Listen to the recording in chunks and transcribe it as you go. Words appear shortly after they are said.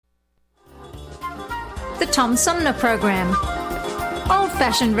The Tom Sumner Program.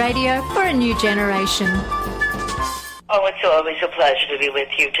 Old-fashioned radio for a new generation. Oh, it's always a pleasure to be with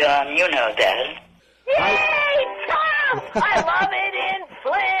you, Tom. You know that. Yay, Tom! I love it in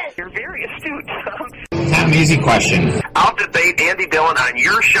Flint! You're very astute, Tom. Tom, easy question. I'll debate Andy Dillon on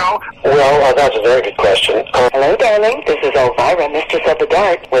your show. Well, that's a very good question. Hello, darling. This is Elvira, Mistress of the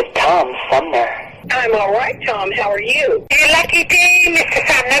Dark, with Tom Sumner. I'm all right, Tom. How are you? You lucky day, Mr.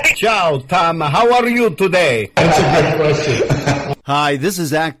 Sumner. Ciao, Tom. How are you today? That's a good question. Hi, this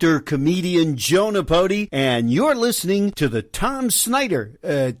is actor, comedian Joe Napodi, and you're listening to the Tom Smothers.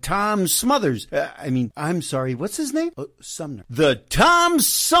 I'm sorry, what's his name? Sumner. The Tom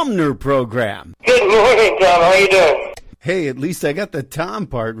Sumner Program. Good morning, Tom. How you doing? Hey, at least I got the Tom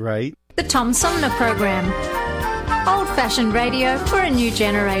part right. The Tom Sumner Program. Old-fashioned radio for a new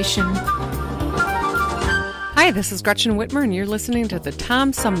generation. Hi, this is Gretchen Whitmer, and you're listening to the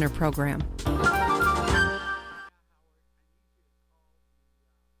Tom Sumner Program.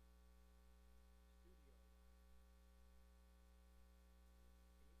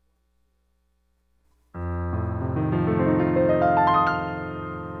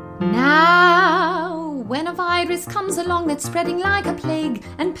 Now, when a virus comes along that's spreading like a plague,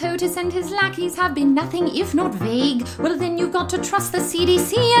 and POTUS and his lackeys have been nothing if not vague, well then you've got to trust the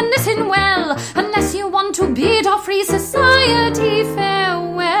CDC and listen well, unless you want to bid our free society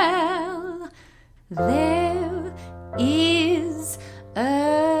farewell. There is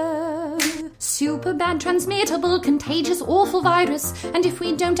a super bad, transmittable, contagious, awful virus, and if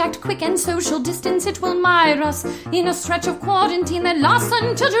we don't act quick and social distance, it will mire us in a stretch of quarantine that lasts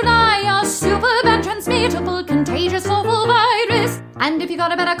until July. A super bad, transmittable, contagious, awful virus. And if you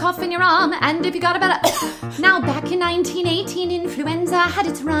got a better cough in your arm, and if you got a better... Now, back in 1918, influenza had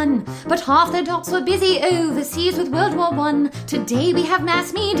its run, but half the docs were busy overseas with World War I. Today we have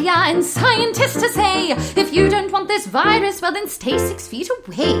mass media and scientists to say, if you don't want this virus, well then stay 6 feet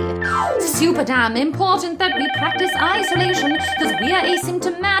away. It's super damn important that we practice isolation, because we are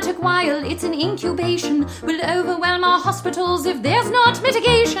asymptomatic while it's in incubation. We'll overwhelm our hospitals if there's not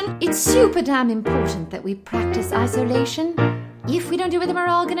mitigation. It's super damn important that we practice isolation. If we don't do it, then we're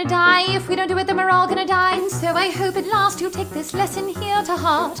all gonna die. If we don't do it, then we're all gonna die. And so I hope at last you'll take this lesson here to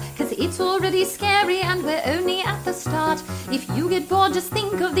heart, cause it's already scary and we're only at the start. If you get bored, just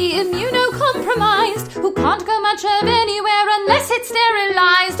think of the immunocompromised, who can't go much of anywhere unless it's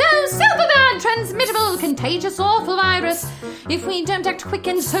sterilized. Oh, super bad, transmittable, contagious, awful virus. If we don't act quick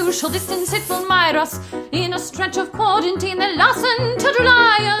and social distance, it will mire us in a stretch of quarantine that lasts until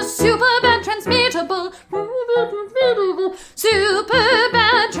July. A super bad, transmittable, super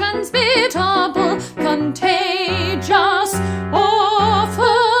bad, transmittable, contagious,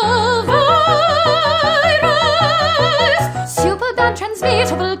 awful virus. Super bad,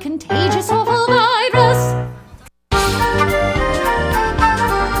 transmittable, contagious, awful virus.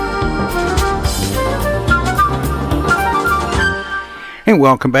 And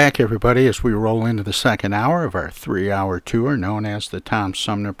welcome back, everybody, as we roll into the second hour of our 3-hour tour known as the Tom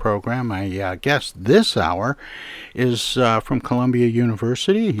Sumner Program. My guest this hour is from Columbia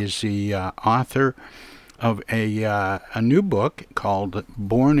University. He's the author of a new book called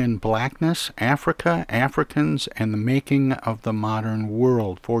Born in Blackness, Africa, Africans, and the Making of the Modern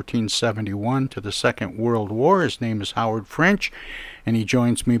World, 1471 to the Second World War. His name is Howard French, and he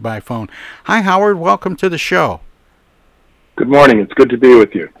joins me by phone. Hi, Howard. Welcome to the show. Good morning. It's good to be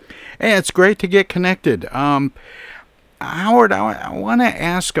with you. Hey, it's great to get connected. Howard, I want to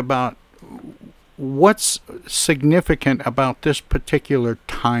ask about what's significant about this particular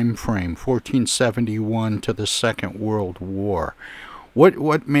time frame, 1471 to the Second World War.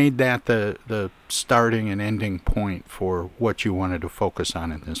 What made that the starting and ending point for what you wanted to focus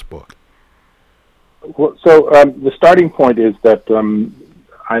on in this book? Well, so the starting point is that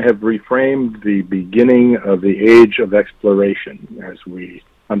I have reframed the beginning of the age of exploration as we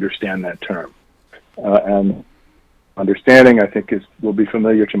understand that term. And understanding, I think, will be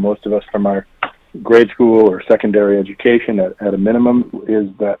familiar to most of us from our grade school or secondary education at a minimum, is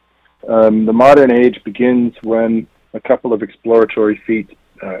that the modern age begins when a couple of exploratory feats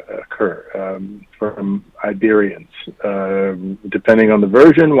occur from Iberians. Depending on the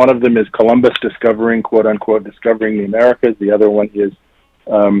version, one of them is Columbus discovering, quote-unquote, discovering the Americas. The other one is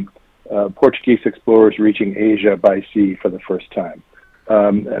Portuguese explorers reaching Asia by sea for the first time.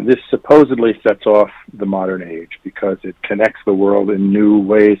 And this supposedly sets off the modern age because it connects the world in new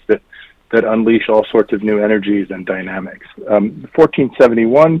ways that unleash all sorts of new energies and dynamics.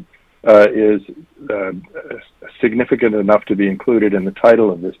 1471 is significant enough to be included in the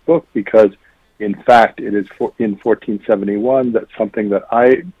title of this book because, in fact, it is in 1471 that something that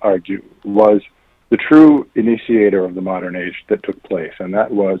I argue was the true initiator of the modern age that took place, and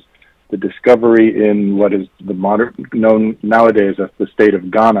that was the discovery in what is the modern known nowadays as the state of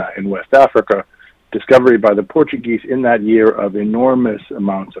Ghana in West Africa, discovery by the Portuguese in that year of enormous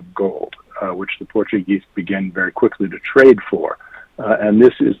amounts of gold, which the Portuguese began very quickly to trade for. And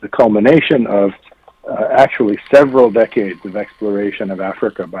this is the culmination of actually several decades of exploration of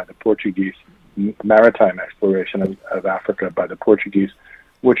Africa by the Portuguese, maritime exploration of Africa by the Portuguese,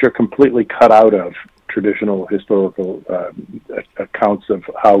 which are completely cut out of traditional historical accounts of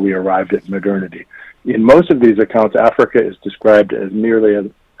how we arrived at modernity. In most of these accounts, Africa is described as merely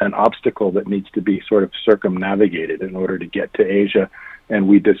an obstacle that needs to be sort of circumnavigated in order to get to Asia, and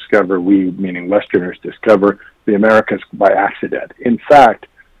we, meaning Westerners, discover the Americas by accident. In fact,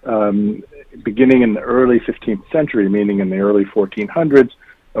 beginning in the early 15th century, meaning in the early 1400s,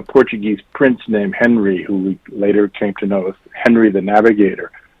 a Portuguese prince named Henry, who we later came to know as Henry the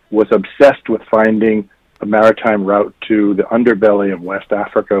Navigator, was obsessed with finding a maritime route to the underbelly of West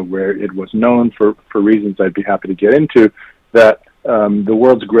Africa, where it was known, for reasons I'd be happy to get into, that the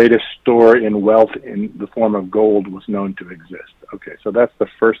world's greatest store in wealth in the form of gold was known to exist. Okay, so that's the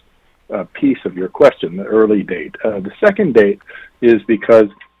first piece of your question, the early date. The second date is because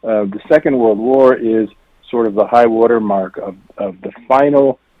the Second World War is sort of the high water mark of the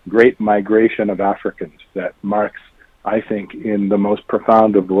final great migration of Africans that marks, I think, in the most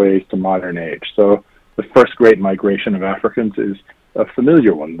profound of ways, the modern age. So the first great migration of Africans is a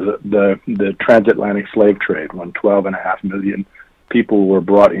familiar one, the transatlantic slave trade, when 12.5 million people were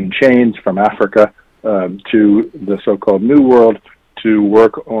brought in chains from Africa to the so-called New World to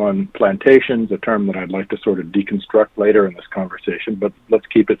work on plantations, a term that I'd like to sort of deconstruct later in this conversation, but let's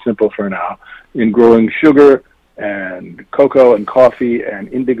keep it simple for now, in growing sugar and cocoa and coffee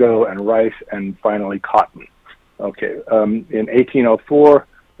and indigo and rice and finally cotton. Okay, in 1804,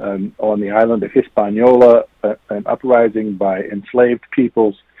 on the island of Hispaniola, an uprising by enslaved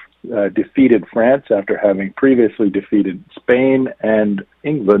peoples defeated France after having previously defeated Spain and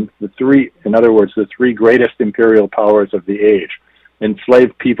England, the three greatest imperial powers of the age.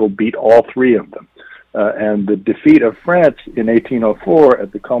 Enslaved people beat all three of them. And the defeat of France in 1804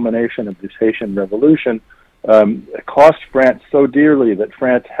 at the culmination of this Haitian Revolution cost France so dearly that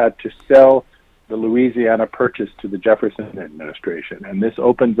France had to sell the Louisiana Purchase to the Jefferson administration. And this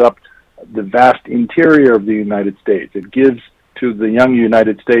opens up the vast interior of the United States. It gives to the young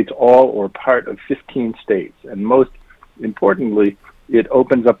United States all or part of 15 states. And most importantly, it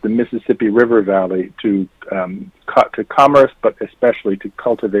opens up the Mississippi River Valley to commerce, but especially to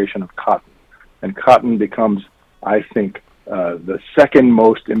cultivation of cotton. And cotton becomes, I think, the second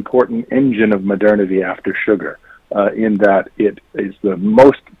most important engine of modernity after sugar, in that it is the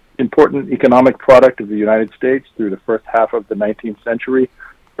most important economic product of the United States through the first half of the 19th century,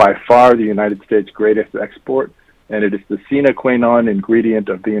 by far the United States' greatest export, and it is the sine qua non ingredient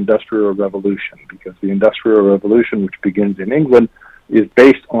of the Industrial Revolution, because the Industrial Revolution, which begins in England, is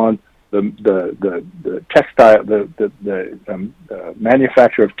based on the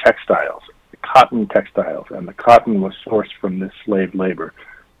manufacture of textiles, cotton textiles, and the cotton was sourced from this slave labor.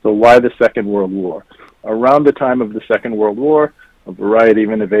 So why the Second World War? Around the time of the Second World War, a variety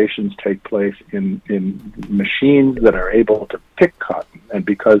of innovations take place in machines that are able to pick cotton, and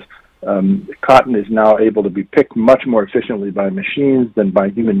because cotton is now able to be picked much more efficiently by machines than by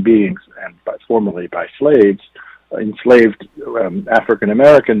human beings, and formerly by slaves, enslaved African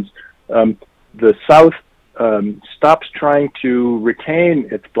Americans, the South stops trying to retain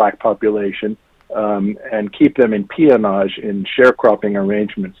its black population and keep them in peonage in sharecropping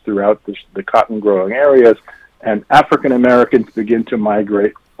arrangements throughout the cotton growing areas, and African Americans begin to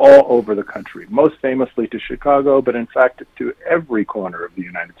migrate all over the country, most famously to Chicago, but in fact to every corner of the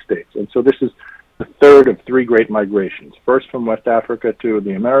United States. And so this is the third of three great migrations. First from West Africa to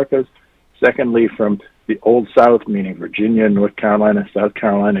the Americas, secondly from the Old South, meaning Virginia, North Carolina, South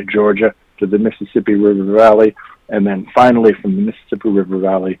Carolina, Georgia, to the Mississippi River Valley, and then finally from the Mississippi River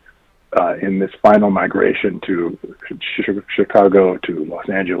Valley in this final migration to Chicago, to Los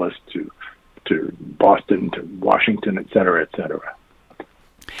Angeles, to Boston, to Washington, et cetera, et cetera.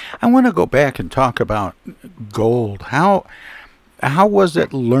 I want to go back and talk about gold. How was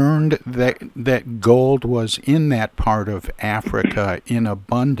it learned that gold was in that part of Africa in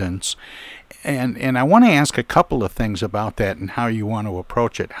abundance? And I want to ask a couple of things about that and how you want to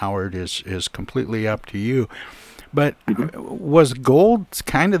approach it, Howard, is completely up to you. But was gold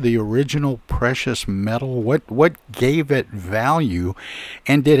kind of the original precious metal? What gave it value?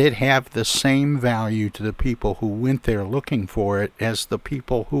 And did it have the same value to the people who went there looking for it as the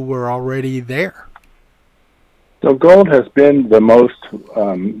people who were already there? So gold has been the most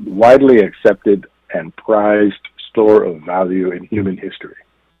widely accepted and prized store of value in human history,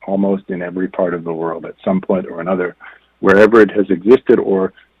 almost in every part of the world at some point or another. Wherever it has existed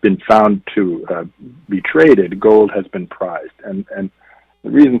or been found to be traded, gold has been prized. And the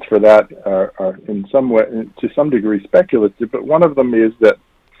reasons for that are in some way, to some degree, speculative, but one of them is that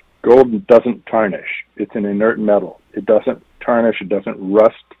gold doesn't tarnish. It's an inert metal. It doesn't tarnish, it doesn't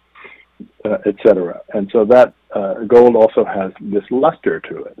rust, etc. And so that gold also has this luster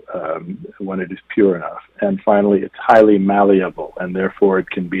to it when it is pure enough. And finally, it's highly malleable, and therefore it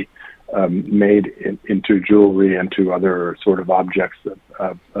can be made into jewelry and to other sort of objects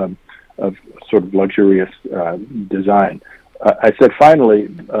of sort of luxurious design. I said finally,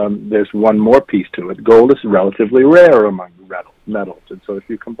 there's one more piece to it. Gold is relatively rare among metals. And so if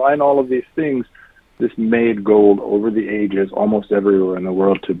you combine all of these things, this made gold over the ages almost everywhere in the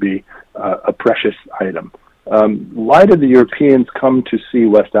world to be a precious item. Why did the Europeans come to see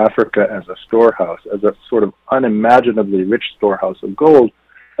West Africa as a storehouse, as a sort of unimaginably rich storehouse of gold?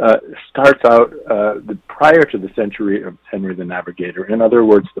 Starts out prior to the century of Henry the Navigator, in other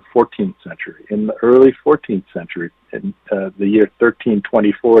words, the 14th century. In the early 14th century, in the year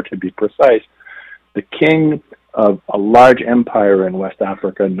 1324 to be precise, the king of a large empire in West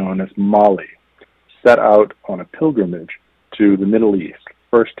Africa known as Mali set out on a pilgrimage to the Middle East,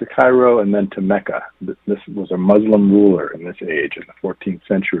 first to Cairo and then to Mecca. This was a Muslim ruler in this age, in the 14th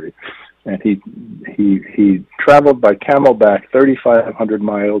century. And he traveled by camelback 3,500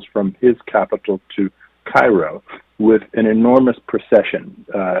 miles from his capital to Cairo with an enormous procession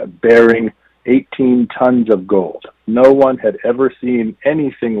bearing 18 tons of gold. No one had ever seen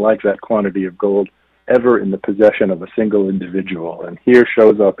anything like that quantity of gold ever in the possession of a single individual. And here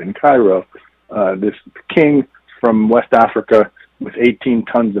shows up in Cairo this king from West Africa with 18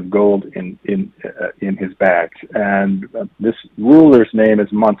 tons of gold in his bags. And this ruler's name is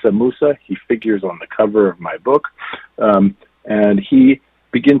Mansa Musa. He figures on the cover of my book. And he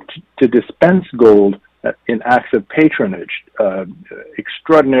begins to dispense gold in acts of patronage,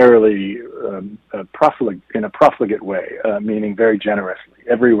 extraordinarily in a profligate way, meaning very generously,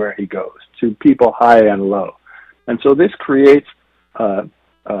 everywhere he goes, to people high and low. And so this creates a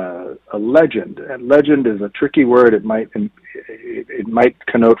legend. And legend is a tricky word. It might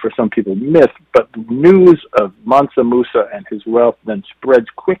connote for some people myth, but the news of Mansa Musa and his wealth then spreads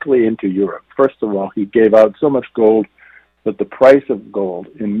quickly into Europe. First of all, he gave out so much gold that the price of gold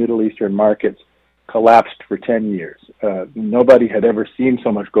in Middle Eastern markets collapsed for 10 years. Nobody had ever seen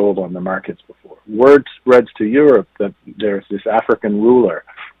so much gold on the markets before. Word spreads to Europe that there's this African ruler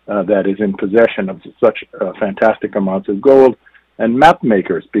that is in possession of such fantastic amounts of gold, and map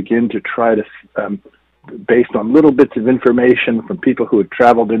makers begin to try to, based on little bits of information from people who had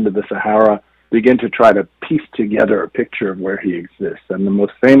traveled into the Sahara, begin to try to piece together a picture of where he exists. And the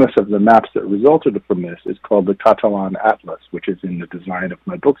most famous of the maps that resulted from this is called the Catalan Atlas, which is in the design of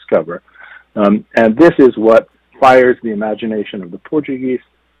my book's cover. And this is what fires the imagination of the Portuguese,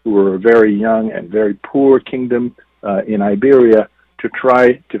 who were a very young and very poor kingdom in Iberia, to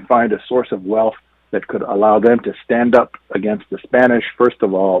try to find a source of wealth that could allow them to stand up against the Spanish, first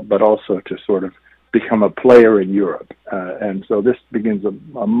of all, but also to sort of become a player in Europe. And so this begins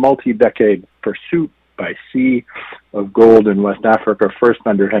a multi-decade pursuit by sea of gold in West Africa, first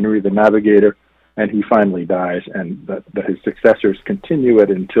under Henry the Navigator, and he finally dies, and his successors continue it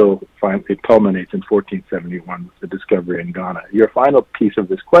until it culminates in 1471 with the discovery in Ghana. Your final piece of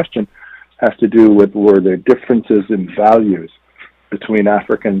this question has to do with, were there differences in values between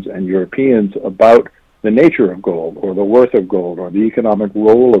Africans and Europeans about the nature of gold, or the worth of gold, or the economic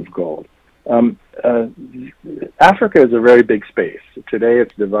role of gold. Africa is a very big space. Today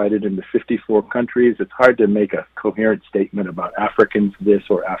it's divided into 54 countries. It's hard to make a coherent statement about Africans this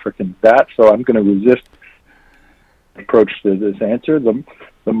or Africans that, so I'm going to resist approach to this answer. The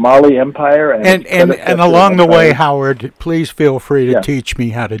Mali Empire and along the way, Howard, please feel free to teach me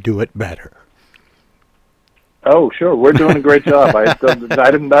how to do it better. Oh, sure. We're doing a great job.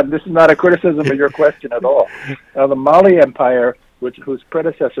 This is not a criticism of your question at all. The Mali Empire, whose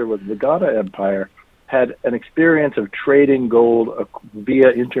predecessor was the Ghana Empire, had an experience of trading gold via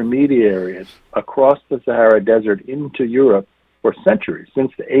intermediaries across the Sahara Desert into Europe for centuries,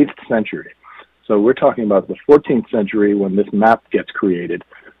 since the 8th century. So we're talking about the 14th century when this map gets created.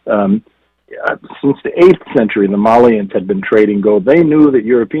 Since the 8th century, the Malians had been trading gold. They knew that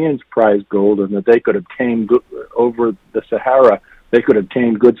Europeans prized gold and that they could obtain over the Sahara. They could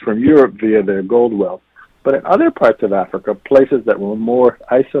obtain goods from Europe via their gold wealth. But in other parts of Africa, places that were more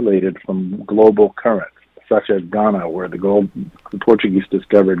isolated from global currents, such as Ghana, where the Portuguese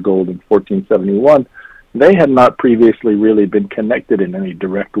discovered gold in 1471, they had not previously really been connected in any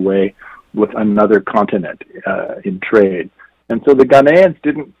direct way with another continent in trade. And so the Ghanaians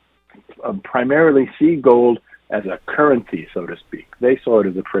didn't primarily see gold as a currency, so to speak. They saw it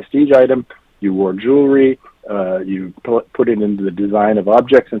as a prestige item. You wore jewelry, you put it into the design of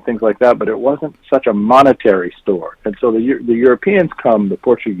objects and things like that, but it wasn't such a monetary store. And so the Europeans come, the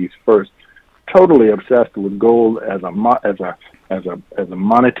Portuguese first, totally obsessed with gold as a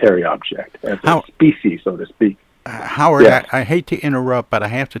monetary object, as a species, so to speak. Howard, yes. I hate to interrupt, but I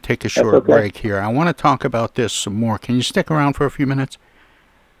have to take a short break here. I want to talk about this some more. Can you stick around for a few minutes?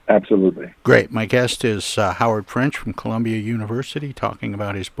 Absolutely. Great. My guest is Howard French from Columbia University, talking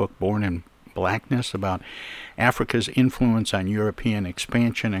about his book, Born in Blackness, about Africa's influence on European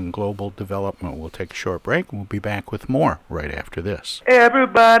expansion and global development. We'll take a short break. We'll be back with more right after this.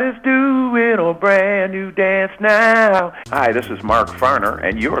 Everybody's doing a brand new dance now. Hi, this is Mark Farner,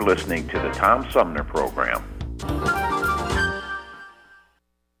 and you're listening to the Tom Sumner Program.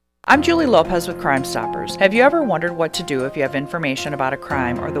 I'm Julie Lopez with Crime Stoppers. Have you ever wondered what to do if you have information about a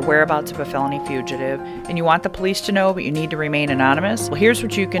crime or the whereabouts of a felony fugitive and you want the police to know but you need to remain anonymous? Well, here's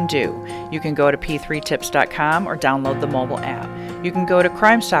what you can do. You can go to p3tips.com or download the mobile app. You can go to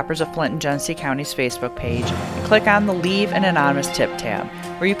Crime Stoppers of Flint and Genesee County's Facebook page and click on the Leave an Anonymous Tip tab,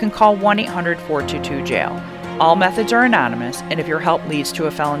 or you can call 1-800-422-JAIL. All methods are anonymous, and if your help leads to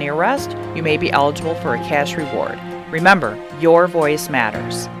a felony arrest, you may be eligible for a cash reward. Remember, your voice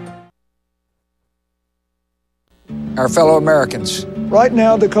matters. Our fellow Americans. Right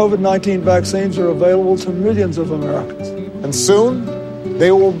now, the COVID-19 vaccines are available to millions of Americans. And soon,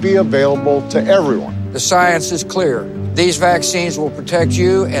 they will be available to everyone. The science is clear. These vaccines will protect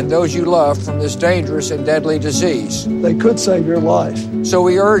you and those you love from this dangerous and deadly disease. They could save your life. So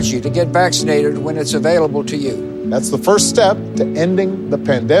we urge you to get vaccinated when it's available to you. That's the first step to ending the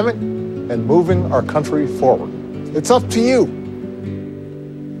pandemic and moving our country forward. It's up to you.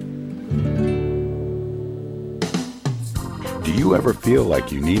 Do you ever feel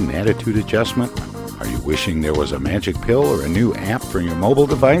like you need an attitude adjustment? Are you wishing there was a magic pill or a new app for your mobile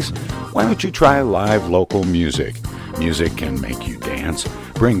device? Why don't you try Live Local Music? Music can make you dance,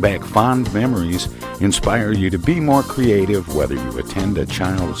 bring back fond memories, inspire you to be more creative, whether you attend a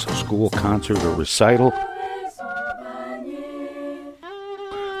child's school concert or recital,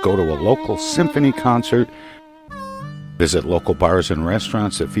 go to a local symphony concert, visit local bars and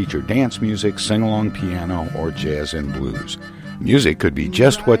restaurants that feature dance music, sing-along piano, or jazz and blues. Music could be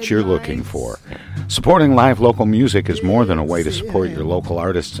just what you're looking for. Supporting live local music is more than a way to support your local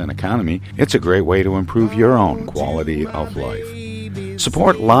artists and economy. It's a great way to improve your own quality of life.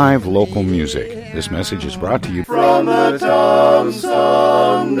 Support live local music. This message is brought to you from the Tom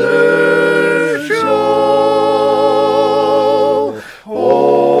Sumner Show.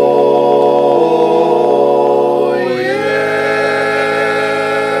 Oh,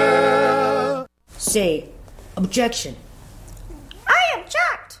 yeah. Say, objection. I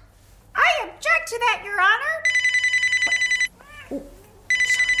object. I object to that, Your Honor.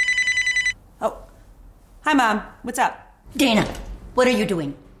 Oh, hi, Mom. What's up? Dana, what are you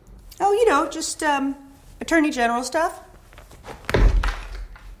doing? Oh, just Attorney General stuff.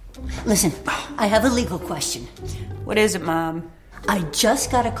 Listen, I have a legal question. What is it, Mom? I just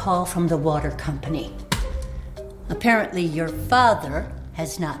got a call from the water company. Apparently, your father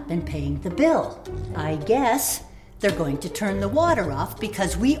has not been paying the bill. I guess they're going to turn the water off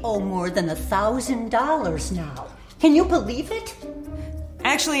because we owe more than $1,000 now. Can you believe it?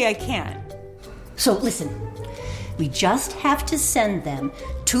 Actually, I can't. So listen, we just have to send them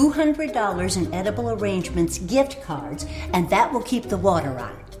 $200 in Edible Arrangements gift cards, and that will keep the water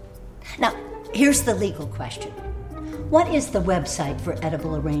on. Now, here's the legal question. What is the website for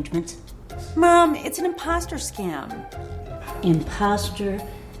Edible Arrangements? Mom, it's an imposter scam. Imposter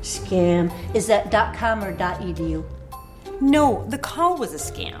scam. Is that .com or .edu? No, the call was a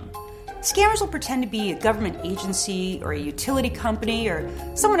scam. Scammers will pretend to be a government agency or a utility company or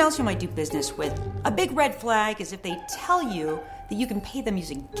someone else you might do business with. A big red flag is if they tell you that you can pay them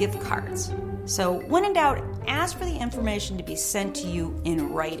using gift cards. So when in doubt, ask for the information to be sent to you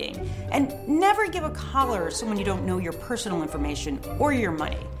in writing. And never give a caller or someone you don't know your personal information or your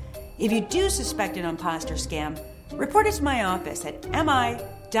money. If you do suspect an imposter scam, report it to my office at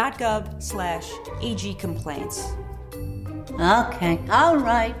mi.gov/agcomplaints. Okay, all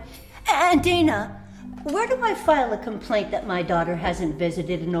right. And Dana, where do I file a complaint that my daughter hasn't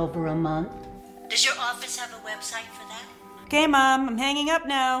visited in over a month? Does your office have a website for that? Okay, Mom, I'm hanging up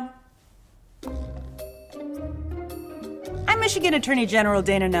now. I'm Michigan Attorney General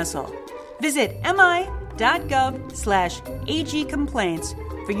Dana Nessel. Visit mi.gov/agcomplaints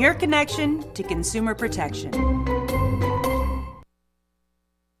for your connection to consumer protection.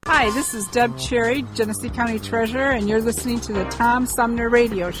 Hi, this is Deb Cherry, Genesee County Treasurer, and you're listening to the Tom Sumner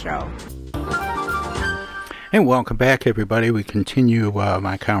Radio Show. And welcome back, everybody. We continue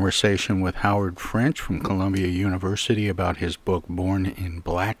my conversation with Howard French from Columbia University about his book, Born in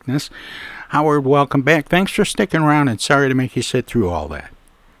Blackness. Howard, welcome back. Thanks for sticking around, and sorry to make you sit through all that.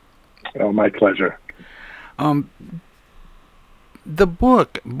 Oh, my pleasure. The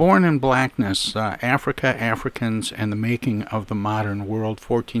book, Born in Blackness, Africa, Africans, and the Making of the Modern World,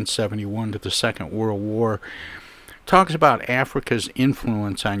 1471 to the Second World War, talks about Africa's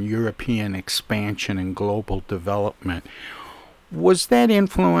influence on European expansion and global development. Was that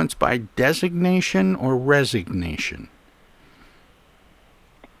influence by designation or resignation?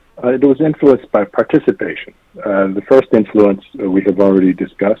 It was influenced by participation. The first influence we have already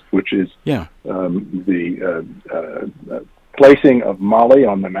discussed, which is the placing of Mali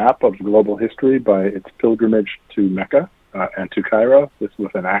on the map of global history by its pilgrimage to Mecca and to Cairo. This was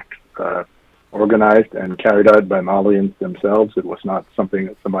an act organized and carried out by Malians themselves. It was not something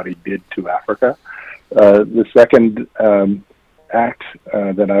that somebody did to Africa. The second act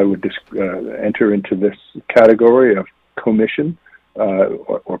that I would enter into this category of commission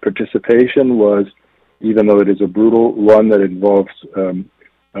or participation was, even though it is a brutal one that involves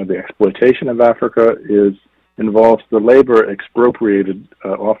the exploitation of Africa, involves the labor expropriated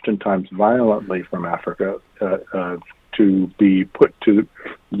oftentimes violently from Africa to be put to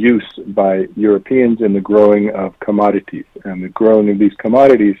use by Europeans in the growing of commodities. And the growing of these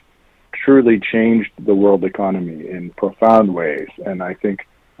commodities truly changed the world economy in profound ways, and I think,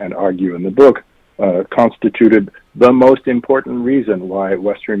 and argue in the book, constituted the most important reason why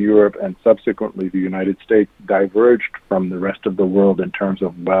Western Europe and subsequently the United States diverged from the rest of the world in terms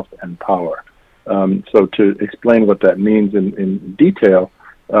of wealth and power. So to explain what that means in detail,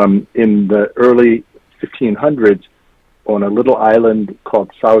 in the early 1500s, on a little island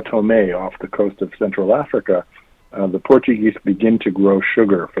called Sao Tome off the coast of Central Africa, the Portuguese begin to grow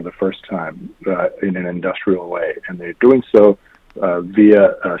sugar for the first time in an industrial way, and they're doing so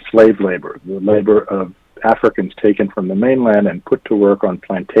via slave labor, the labor of Africans taken from the mainland and put to work on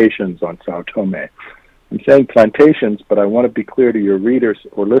plantations on Sao Tome. I'm saying plantations, but I want to be clear to your readers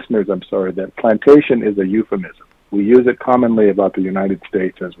or listeners, that plantation is a euphemism. We use it commonly about the United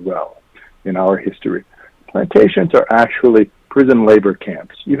States as well in our history. Plantations are actually prison labor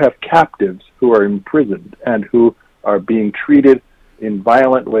camps. You have captives who are imprisoned and who are being treated in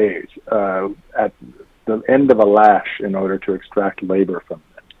violent ways at the end of a lash in order to extract labor from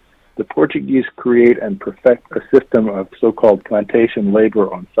them. The Portuguese create and perfect a system of so-called plantation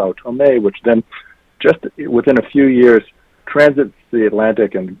labor on Sao Tome, which then just within a few years transits the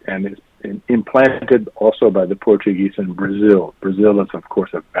Atlantic and is implanted also by the Portuguese in Brazil. Brazil is, of course,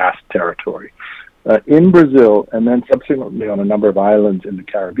 a vast territory. In Brazil, and then subsequently on a number of islands in the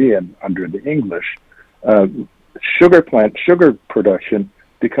Caribbean under the English, sugar production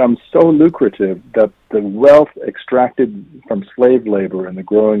becomes so lucrative that the wealth extracted from slave labor and the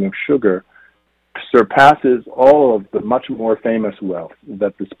growing of sugar surpasses all of the much more famous wealth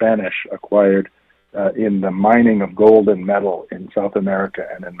that the Spanish acquired in the mining of gold and metal in South America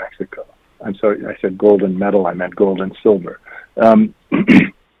and in Mexico. I'm sorry, I said gold and metal, I meant gold and silver.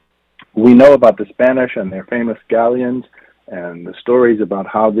 We know about the Spanish and their famous galleons and the stories about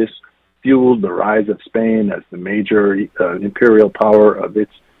how this fueled the rise of Spain as the major imperial power of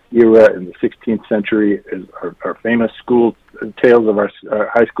its era in the 16th century, is our famous tales of our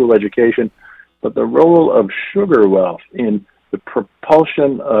high school education. But the role of sugar wealth in the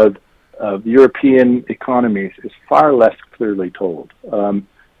propulsion of European economies is far less clearly told.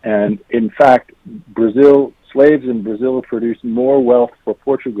 And in fact, slaves in Brazil produced more wealth for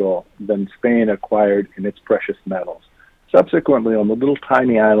Portugal than Spain acquired in its precious metals. Subsequently, on the little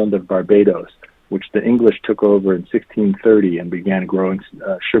tiny island of Barbados, which the English took over in 1630 and began growing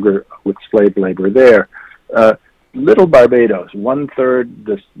sugar with slave labor there, little Barbados,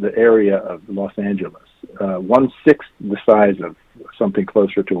 1/3 the area of Los Angeles, 1/6 the size of something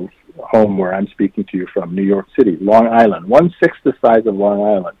closer to home where I'm speaking to you from, New York City, Long Island, 1/6 the size of Long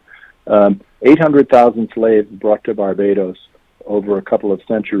Island. 800,000 slaves brought to Barbados over a couple of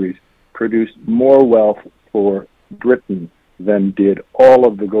centuries produced more wealth for Britain than did all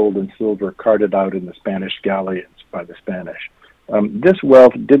of the gold and silver carted out in the Spanish galleons by the Spanish. This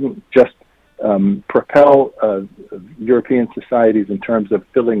wealth didn't just propel European societies in terms of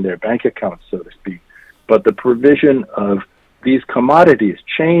filling their bank accounts, so to speak, but the provision of these commodities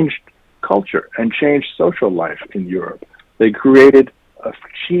changed culture and changed social life in Europe. They created a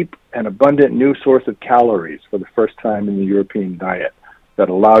cheap and abundant new source of calories for the first time in the European diet that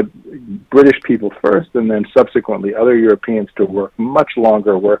allowed British people first and then subsequently other Europeans to work much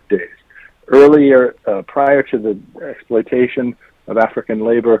longer work days. Earlier, prior to the exploitation of African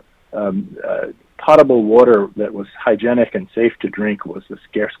labor, potable water that was hygienic and safe to drink was a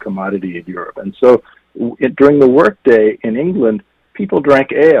scarce commodity in Europe. And so during the workday in England, people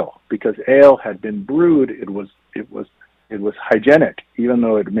drank ale because ale had been brewed. It was hygienic, even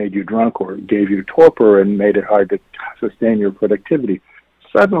though it made you drunk or gave you torpor and made it hard to sustain your productivity.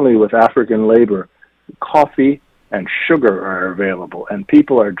 Suddenly, with African labor, coffee and sugar are available, and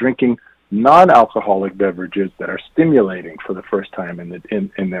people are drinking non-alcoholic beverages that are stimulating for the first time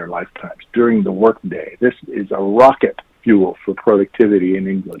in their lifetimes during the workday. This is a rocket fuel for productivity in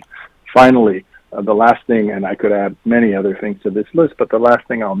England. Finally, the last thing, and I could add many other things to this list, but the last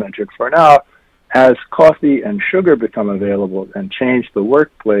thing I'll mention for now, as coffee and sugar become available and change the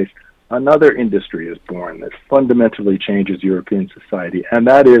workplace, another industry is born that fundamentally changes European society, and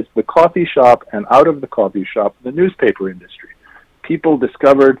that is the coffee shop, and out of the coffee shop, the newspaper industry. People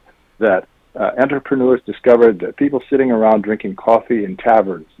discovered that entrepreneurs discovered that people sitting around drinking coffee in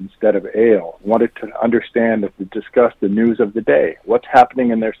taverns instead of ale wanted to understand and to discuss the news of the day, what's happening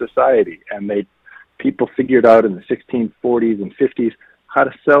in their society. And people figured out in the 1640s and 50s how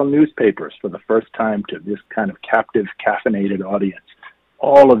to sell newspapers for the first time to this kind of captive, caffeinated audience.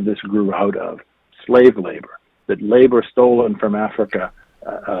 All of this grew out of slave labor, that labor stolen from Africa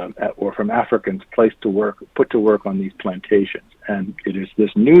or from Africans put to work on these plantations. And it is this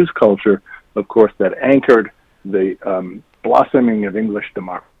news culture, of course, that anchored the blossoming of English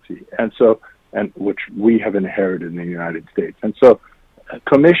democracy, and which we have inherited in the United States. And so,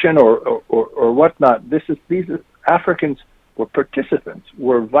 commission or whatnot, these Africans were participants,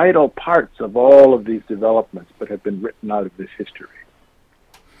 were vital parts of all of these developments, but have been written out of this history.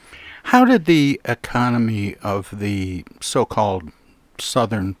 How did the economy of the so-called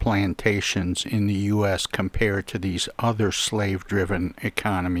southern plantations in the U.S. compare to these other slave-driven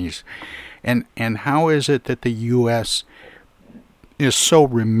economies? And how is it that the U.S. is so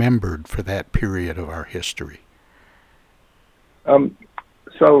remembered for that period of our history?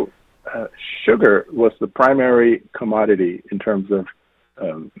 Sugar was the primary commodity in terms of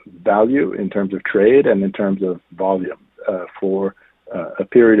value, in terms of trade, and in terms of volume for a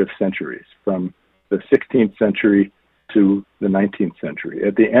period of centuries, from the 16th century to the 19th century.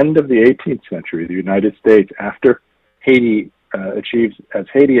 At the end of the 18th century, the United States, after Haiti achieves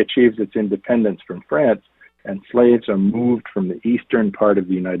its independence from France, and slaves are moved from the eastern part of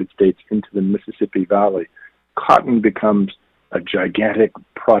the United States into the Mississippi Valley, cotton becomes a gigantic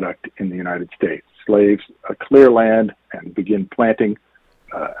product in the United States. Slaves clear land and begin planting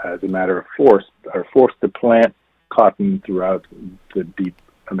as a matter of force, are forced to plant cotton throughout the deep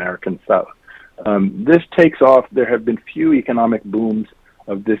American South. This takes off. There have been few economic booms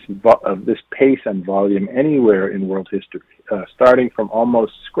of this pace and volume anywhere in world history, starting from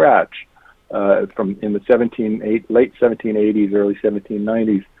almost scratch from in the late 1780s, early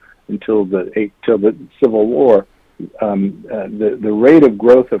 1790s until the Civil War. The rate of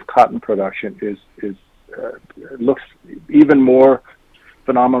growth of cotton production looks even more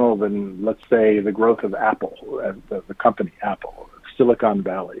phenomenal than, let's say, the growth of Apple, the company Apple, Silicon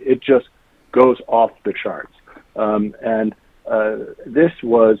Valley. It just goes off the charts. This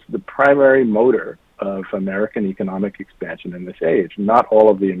was the primary motor of American economic expansion in this age. Not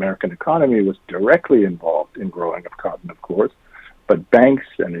all of the American economy was directly involved in growing of cotton, of course, but banks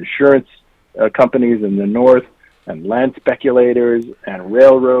and insurance companies in the North and land speculators and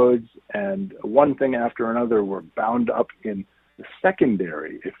railroads and one thing after another were bound up in the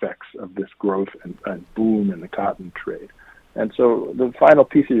secondary effects of this growth and boom in the cotton trade. And so the final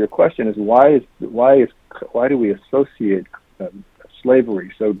piece of your question is why do we associate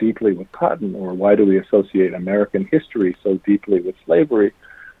slavery so deeply with cotton, or why do we associate American history so deeply with slavery?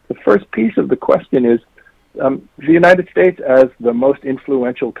 The first piece of the question is the United States, as the most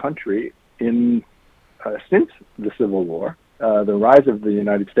influential country since the Civil War, the rise of the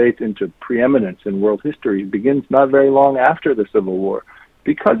United States into preeminence in world history begins not very long after the Civil War.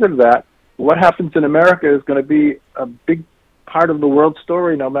 Because of that, what happens in America is going to be a big part of the world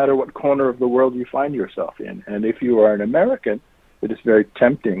story, no matter what corner of the world you find yourself in. And if you are an American, it is very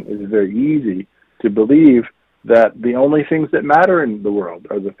tempting, it is very easy to believe that the only things that matter in the world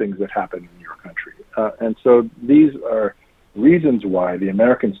are the things that happen in your country. And so these are reasons why the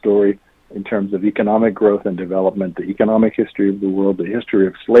American story, in terms of economic growth and development, the economic history of the world, the history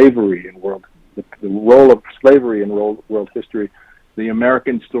of slavery in the role of slavery in world history, the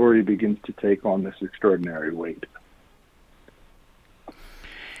American story begins to take on this extraordinary weight.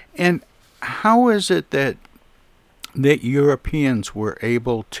 And how is it that that Europeans were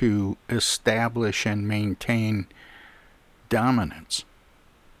able to establish and maintain dominance.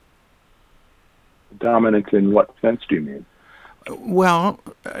 Dominance in what sense do you mean? Well,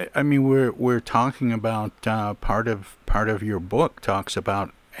 I mean, we're talking about part of your book talks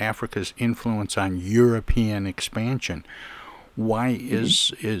about Africa's influence on European expansion. Why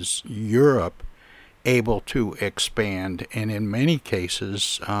is Europe able to expand and in many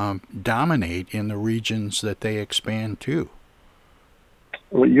cases dominate in the regions that they expand to?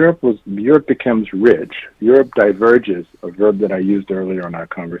 Well, Europe becomes rich. Europe diverges, a verb that I used earlier in our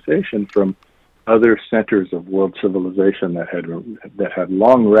conversation, from other centers of world civilization that had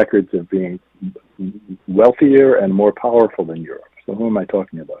long records of being wealthier and more powerful than Europe. So who am I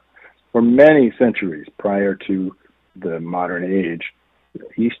talking about? For many centuries prior to the modern age,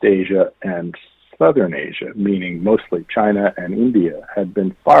 East Asia and Southern Asia, meaning mostly China and India, had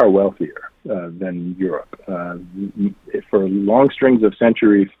been far wealthier than Europe. For long strings of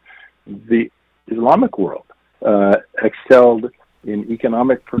centuries, the Islamic world excelled in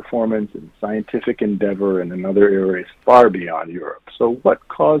economic performance and scientific endeavor and in other areas far beyond Europe. So what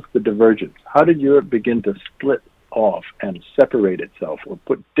caused the divergence? How did Europe begin to split off and separate itself or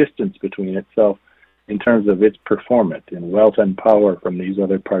put distance between itself in terms of its performance in wealth and power from these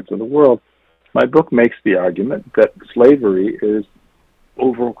other parts of the world? My book makes the argument that slavery is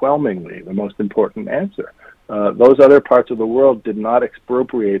overwhelmingly the most important answer. Those other parts of the world did not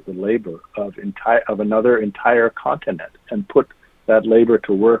expropriate the labor of another entire continent and put that labor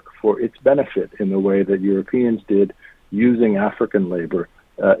to work for its benefit in the way that Europeans did, using African labor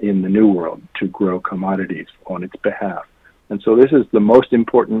in the New World to grow commodities on its behalf. And so this is the most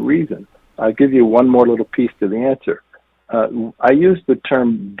important reason. I'll give you one more little piece to the answer. I use the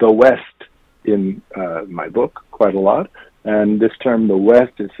term the West in my book quite a lot, and this term the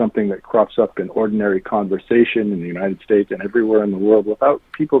West is something that crops up in ordinary conversation in the United States and everywhere in the world without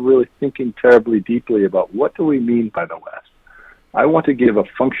people really thinking terribly deeply about what do we mean by the West. I want to give a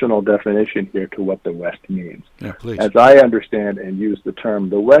functional definition here to what the West means. Yeah, please. As I understand and use the term,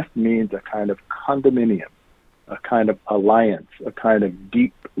 the West means a kind of condominium, a kind of alliance, a kind of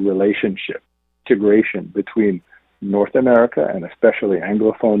deep relationship, integration between North America, and especially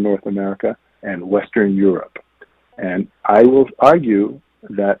Anglophone North America, and Western Europe. And I will argue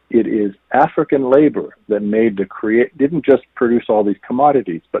that it is African labor that didn't just produce all these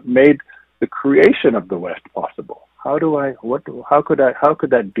commodities, but made the creation of the West possible. How could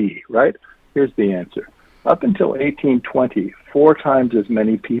that be, right? Here's the answer. Up until 1820, 4 times as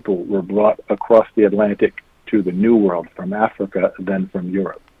many people were brought across the Atlantic to the New World from Africa than from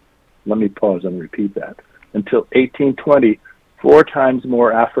Europe. Let me pause and repeat that. Until 1820, 4 times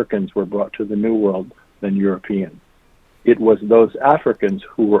more Africans were brought to the New World than Europeans. It was those Africans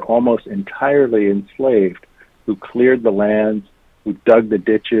who were almost entirely enslaved who cleared the lands, who dug the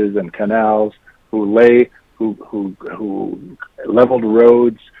ditches and canals, who leveled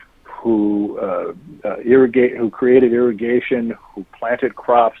roads, who created irrigation, who planted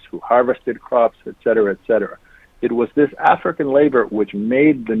crops, who harvested crops, etc., etc. It was this African labor which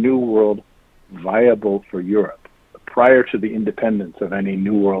made the New World viable for Europe prior to the independence of any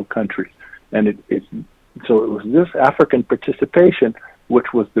New World countries. And so it was this African participation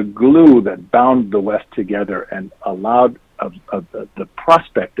which was the glue that bound the West together and allowed the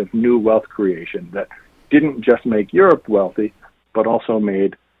prospect of new wealth creation that didn't just make Europe wealthy, but also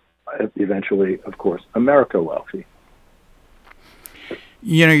made, eventually, of course, America wealthy.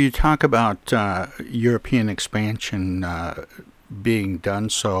 You know, you talk about European expansion being done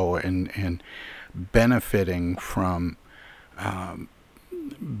so and benefiting from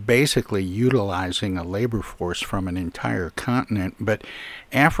basically utilizing a labor force from an entire continent. But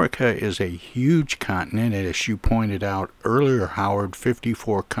Africa is a huge continent, as you pointed out earlier, Howard,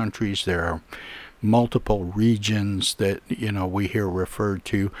 54 countries. There are multiple regions that, we hear referred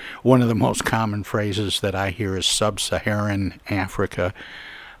to. One of the most common phrases that I hear is sub-Saharan Africa.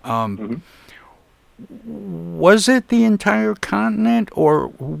 Was it the entire continent, or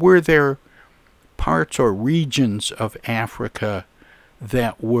were there parts or regions of Africa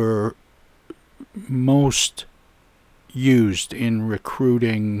that were most used in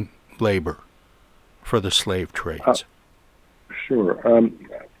recruiting labor for the slave trades? Sure.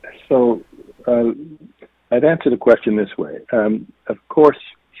 I'd answer the question this way. Of course,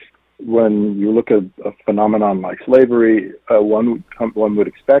 when you look at a phenomenon like slavery, one would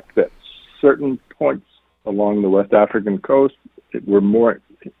expect that certain points along the West African coast were more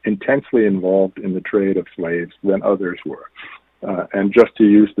intensely involved in the trade of slaves than others were. And just to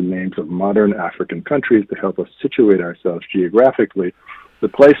use the names of modern African countries to help us situate ourselves geographically, the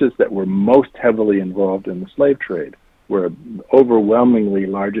places that were most heavily involved in the slave trade, where overwhelmingly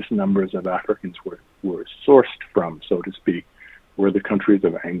largest numbers of Africans were sourced from, so to speak, were the countries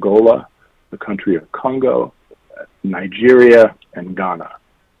of Angola, the country of Congo, Nigeria, and Ghana.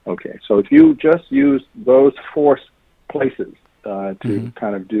 Okay, so if you just use those four places to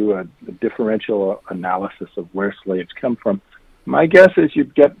kind of do a differential analysis of where slaves come from, my guess is you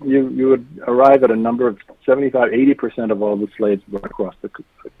would arrive at a number of 75-80% of all the slaves across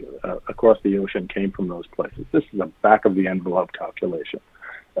the ocean came from those places. This is a back of the envelope calculation.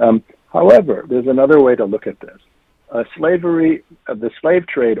 However, there's another way to look at this. The slave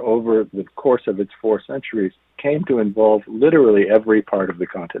trade over the course of its 4 centuries came to involve literally every part of the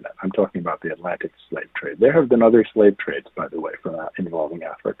continent. I'm talking about the Atlantic slave trade. There have been other slave trades, by the way, involving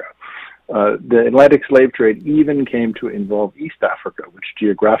Africa. The Atlantic slave trade even came to involve East Africa, which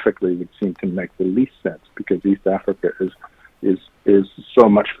geographically would seem to make the least sense because East Africa is so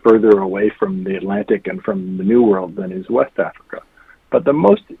much further away from the Atlantic and from the New World than is West Africa. But the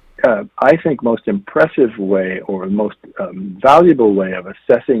most impressive way or most valuable way of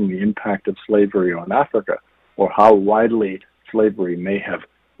assessing the impact of slavery on Africa, or how widely slavery may have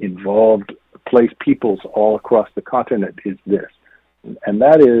involved peoples all across the continent, is this. And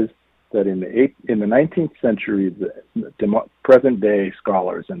that is that in the 19th century, the present-day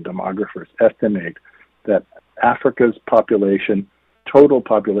scholars and demographers estimate that Africa's total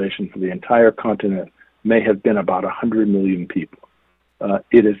population for the entire continent, may have been about 100 million people.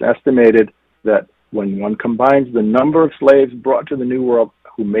 It is estimated that when one combines the number of slaves brought to the New World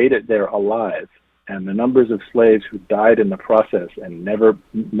who made it there alive and the numbers of slaves who died in the process and never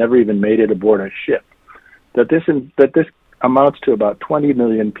even made it aboard a ship, that this amounts to about 20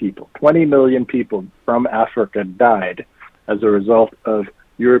 million people. 20 million people from Africa died as a result of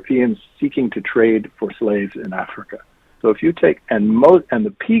Europeans seeking to trade for slaves in Africa. So if you take and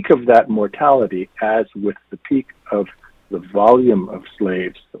the peak of that mortality, as with the peak of the volume of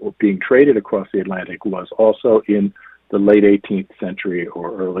slaves that were being traded across the Atlantic, was also in the late 18th century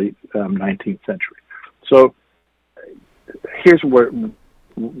or early 19th century. So here's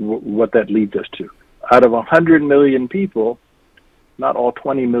what that leads us to. Out of 100 million people, not all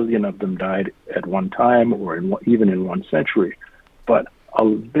 20 million of them died at one time or even in one century, but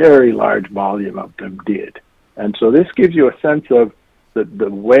a very large volume of them did. And so this gives you a sense of the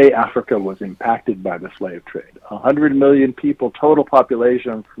way Africa was impacted by the slave trade. 100 million people, total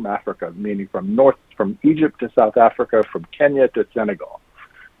population from Africa, meaning from Egypt to South Africa, from Kenya to Senegal.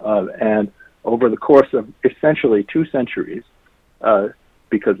 And over the course of essentially 2 centuries,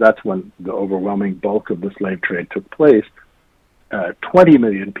 because that's when the overwhelming bulk of the slave trade took place, 20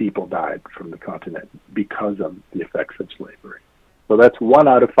 million people died from the continent because of the effects of slavery. So that's 1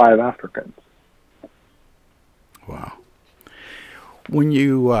 out of 5 Africans. Wow. When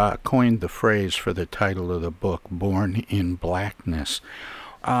you coined the phrase for the title of the book, Born in Blackness,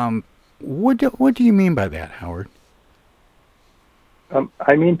 what do you mean by that, Howard?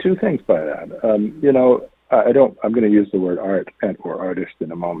 I mean 2 things by that. I'm going to use the word art or artist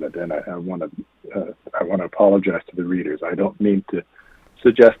in a moment, and I want to apologize to the readers. I don't mean to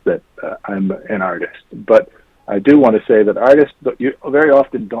suggest that I'm an artist, but I do want to say that artists very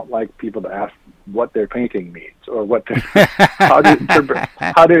often don't like people to ask what their painting means or how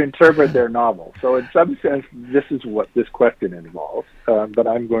to interpret their novel. So in some sense, this is what this question involves. But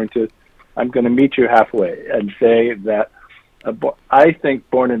I'm going to meet you halfway and say that I think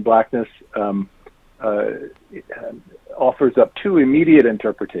Born in Blackness offers up 2 immediate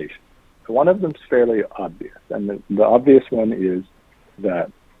interpretations. One of them is fairly obvious, and the obvious one is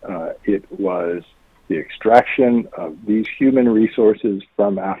that it was the extraction of these human resources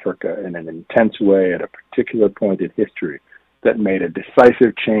from Africa in an intense way at a particular point in history that made a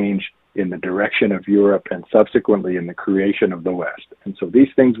decisive change in the direction of Europe and subsequently in the creation of the West. And so these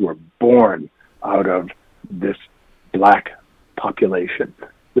things were born out of this black population.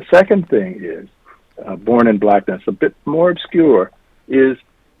 The second thing is, Born in Blackness, a bit more obscure, is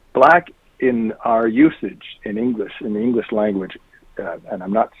black in our usage in English, in the English language. And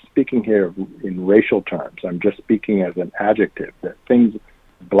I'm not speaking here in racial terms. I'm just speaking as an adjective, that things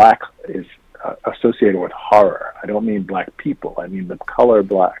black is associated with horror. I don't mean black people. I mean the color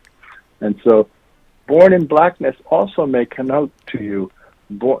black. And so Born in Blackness also may connote to you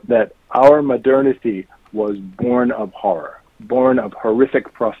that our modernity was born of horror, born of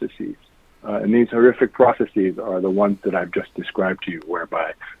horrific processes. And these horrific processes are the ones that I've just described to you,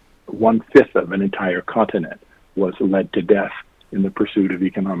 whereby 1/5 of an entire continent was led to death in the pursuit of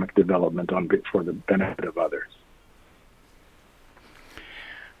economic development for the benefit of others.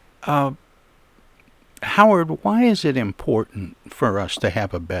 Howard, why is it important for us to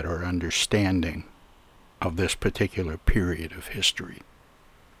have a better understanding of this particular period of history?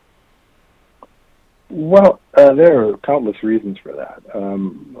 Well, there are countless reasons for that.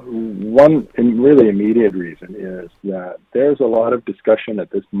 One really immediate reason is that there's a lot of discussion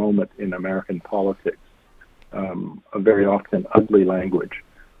at this moment in American politics, a very often ugly language,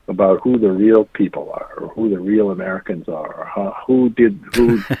 about who the real people are, or who the real Americans are, or who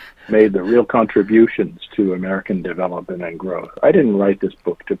made the real contributions to American development and growth. I didn't write this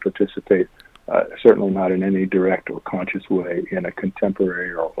book to participate, certainly not in any direct or conscious way, in a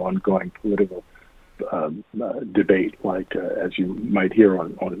contemporary or ongoing political debate, like as you might hear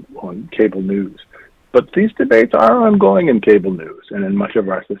on cable news. But these debates are ongoing in cable news and in much of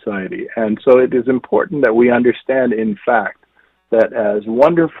our society. And so it is important that we understand, in fact, that as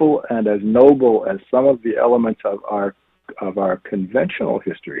wonderful and as noble as some of the elements of our conventional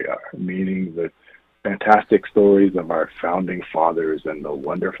history are, meaning the fantastic stories of our founding fathers and the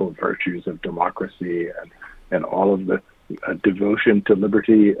wonderful virtues of democracy and all of the devotion to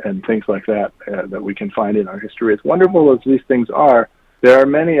liberty and things like that that we can find in our history. As wonderful as these things are, there are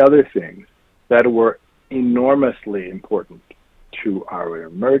many other things that were enormously important to our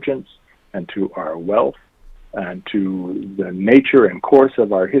emergence and to our wealth and to the nature and course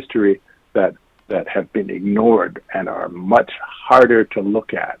of our history that have been ignored and are much harder to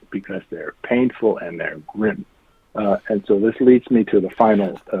look at because they're painful and they're grim. And so this leads me to the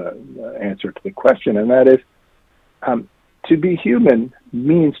final answer to the question, and that is, to be human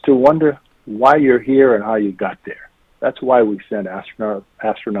means to wonder why you're here and how you got there. That's why we send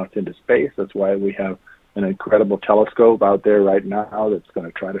astronauts into space. That's why we have an incredible telescope out there right now that's going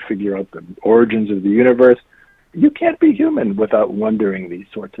to try to figure out the origins of the universe. You can't be human without wondering these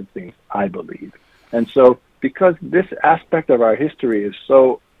sorts of things, I believe. And so because this aspect of our history is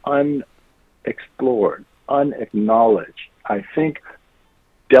so unexplored, unacknowledged, I think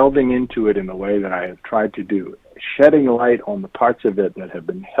delving into it in the way that I have tried to do, shedding light on the parts of it that have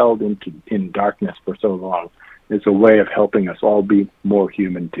been held in darkness for so long, is a way of helping us all be more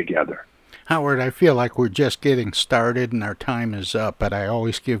human together. Howard, I feel like we're just getting started and our time is up, but I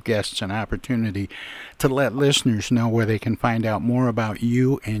always give guests an opportunity to let listeners know where they can find out more about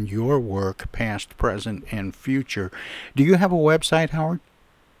you and your work, past, present, and future. Do you have a website, Howard?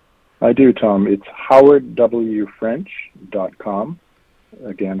 I do, Tom. It's howardwfrench.com.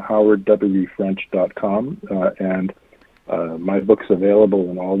 Again, howardwfrench.com. And my book's available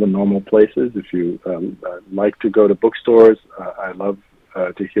in all the normal places. If you like to go to bookstores, I love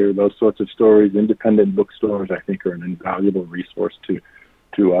to hear those sorts of stories. Independent bookstores, I think, are an invaluable resource to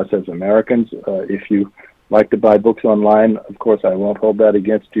us as Americans. If you like to buy books online, of course, I won't hold that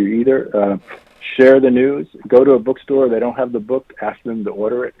against you either. Share the news. Go to a bookstore. They don't have the book. Ask them to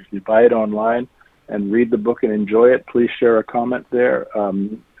order it. If you buy it online and read the book and enjoy it, please share a comment there.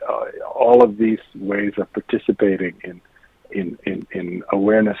 All of these ways of participating in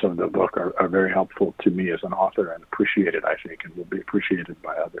awareness of the book are very helpful to me as an author and appreciated, I think, and will be appreciated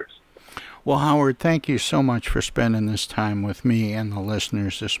by others. Well, Howard, thank you so much for spending this time with me and the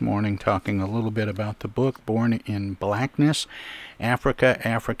listeners this morning, talking a little bit about the book, Born in Blackness, Africa,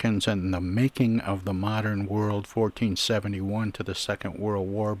 Africans, and the Making of the Modern World, 1471 to the Second World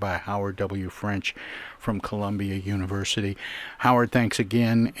War, by Howard W. French from Columbia University. Howard, thanks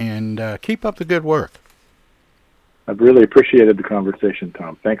again, and keep up the good work. I've really appreciated the conversation,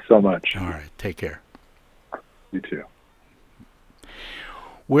 Tom. Thanks so much. All right, take care. You too.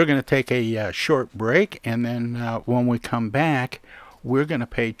 We're going to take a short break, and then when we come back, we're going to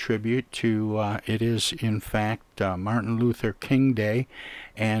pay tribute to, it is in fact Martin Luther King Day,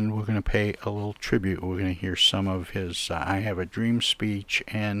 and we're going to pay a little tribute. We're going to hear some of his I Have a Dream speech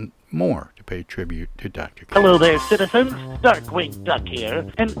and more to pay tribute to Dr. King. Hello there, citizens. Darkwing Duck here,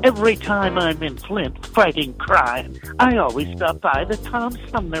 and every time I'm in Flint fighting crime, I always stop by the Tom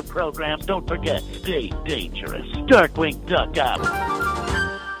Sumner program. Don't forget, stay dangerous. Darkwing Duck out.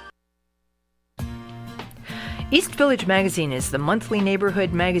 East Village Magazine is the monthly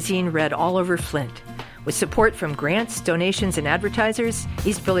neighborhood magazine read all over Flint. With support from grants, donations, and advertisers,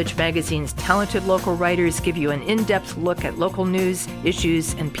 East Village Magazine's talented local writers give you an in-depth look at local news,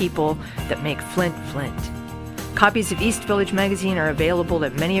 issues, and people that make Flint, Flint. Copies of East Village Magazine are available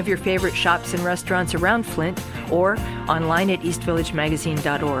at many of your favorite shops and restaurants around Flint or online at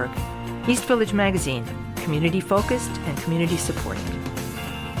eastvillagemagazine.org. East Village Magazine, community-focused and community-supported.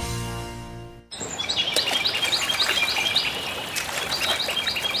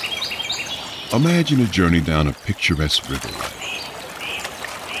 Imagine a journey down a picturesque river.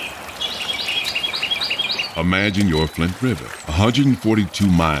 Imagine your Flint River, 142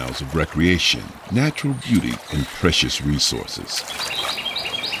 miles of recreation, natural beauty, and precious resources.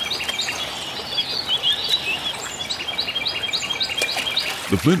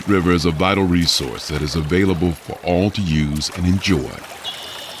 The Flint River is a vital resource that is available for all to use and enjoy.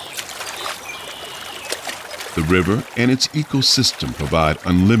 The river and its ecosystem provide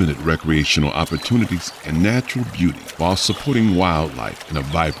unlimited recreational opportunities and natural beauty while supporting wildlife in a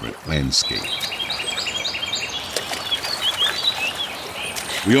vibrant landscape.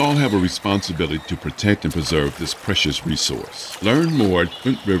 We all have a responsibility to protect and preserve this precious resource. Learn more at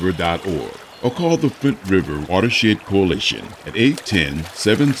flintriver.org or call the Flint River Watershed Coalition at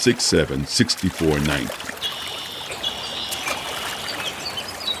 810-767-6490.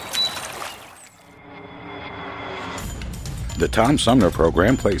 The Tom Sumner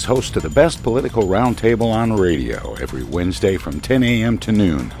Program plays host to the best political roundtable on radio every Wednesday from 10 a.m. to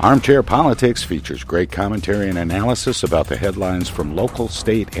noon. Armchair Politics features great commentary and analysis about the headlines from local,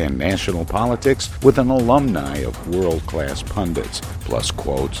 state, and national politics with an alumni of world-class pundits, plus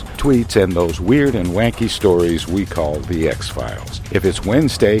quotes, tweets, and those weird and wacky stories we call the X-Files. If it's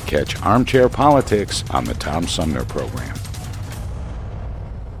Wednesday, catch Armchair Politics on the Tom Sumner Program.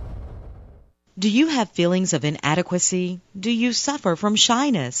 Do you have feelings of inadequacy? Do you suffer from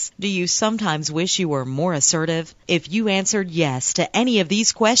shyness? Do you sometimes wish you were more assertive? If you answered yes to any of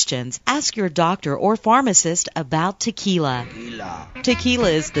these questions, ask your doctor or pharmacist about tequila.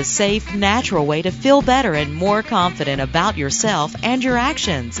 Tequila is the safe, natural way to feel better and more confident about yourself and your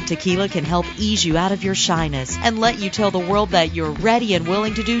actions. Tequila can help ease you out of your shyness and let you tell the world that you're ready and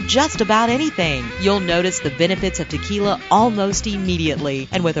willing to do just about anything. You'll notice the benefits of tequila almost immediately,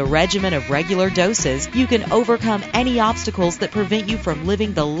 and with a regimen of regular doses, you can overcome any obstacles that prevent you from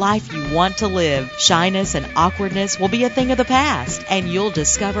living the life you want to live. Shyness and awkwardness will be a thing of the past, and you'll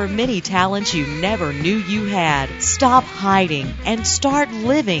discover many talents you never knew you had. Stop hiding and start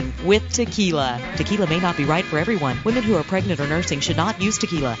living with tequila. Tequila may not be right for everyone. Women who are pregnant or nursing should not use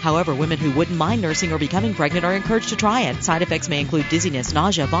tequila. However, women who wouldn't mind nursing or becoming pregnant are encouraged to try it. Side effects may include dizziness,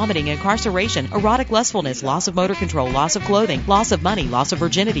 nausea, vomiting, incarceration, erotic lustfulness, loss of motor control, loss of clothing, loss of money, loss of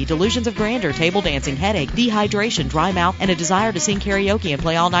virginity, delusions of grandeur, table dancing, headache, dehydration, dry mouth, and a desire to sing karaoke and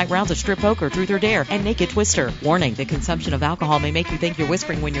play all-night rounds of strip poker, truth or dare, and naked twister. Warning, the consumption of alcohol may make you think you're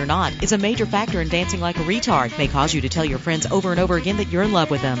whispering when you're not, is a major factor in dancing like a retard, may cause you to tell your friends over and over again that you're in love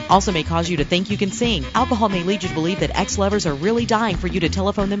with them, also may cause you to think you can sing. Alcohol may lead you to believe that ex-lovers are really dying for you to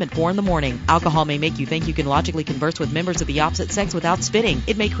telephone them at 4 in the morning. Alcohol may make you think you can logically converse with members of the opposite sex without spitting.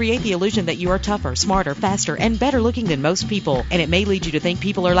 It may create the illusion that you are tougher, smarter, faster, and better looking than most people, and it may lead you to think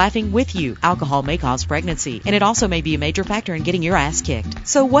people are laughing with you. Alcohol may cause pregnancy, and it also may be a major factor in getting your ass kicked.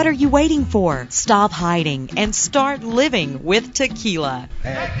 So what are you waiting for? Stop hiding and start living with tequila.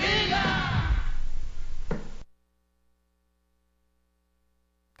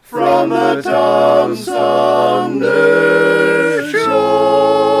 From the Tom Sumner Show.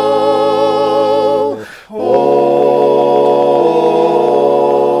 Oh,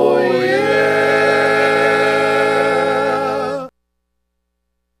 yeah.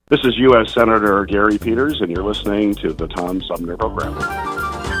 This is U.S. Senator Gary Peters, and you're listening to the Tom Sumner Program.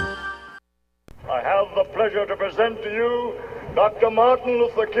 I have the pleasure to present to you Dr. Martin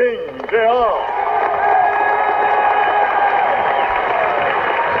Luther King, Jr.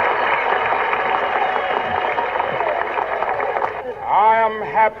 I am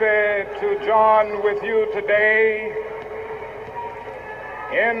happy to join with you today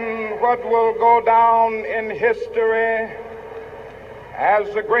in what will go down in history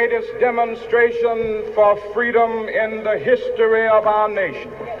as the greatest demonstration for freedom in the history of our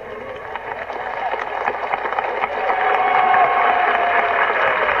nation.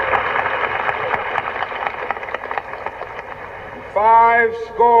 Five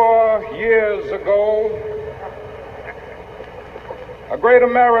score years ago, a great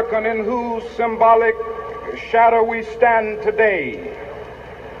American in whose symbolic shadow we stand today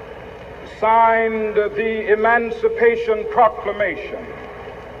signed the Emancipation Proclamation.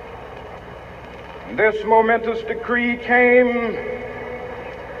 This momentous decree came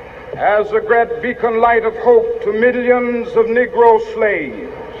as a great beacon light of hope to millions of Negro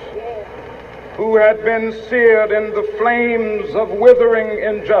slaves who had been seared in the flames of withering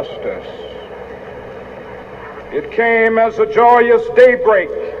injustice. It came as a joyous daybreak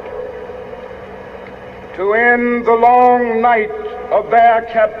to end the long night of their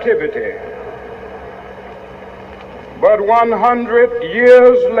captivity. But 100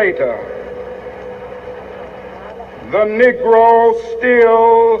 years later, the Negro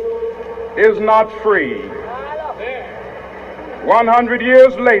still is not free. 100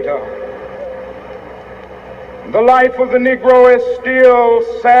 years later, The life of the Negro is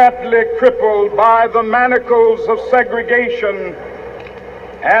still sadly crippled by the manacles of segregation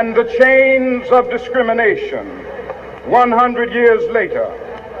and the chains of discrimination. 100 years later,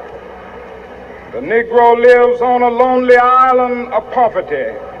 the Negro lives on a lonely island of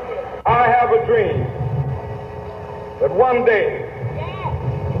poverty. I have a dream that one day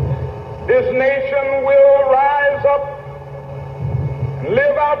this nation will rise up and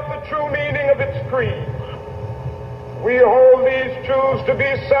live out the true meaning of its creed. We hold these truths to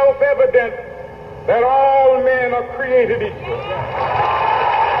be self-evident, that all men are created equal.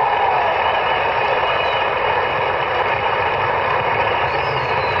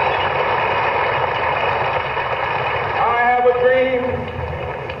 I have a dream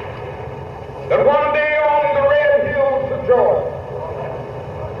that one day on the red hills of Georgia,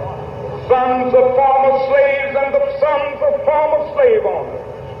 sons of former slaves and the sons of former slave owners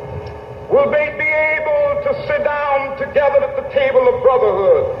will they be able to sit down together at the table of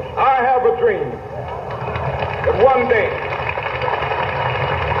brotherhood. I have a dream that one day,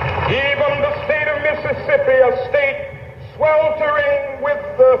 even the state of Mississippi, a state sweltering with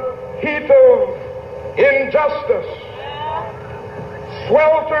the heat of injustice,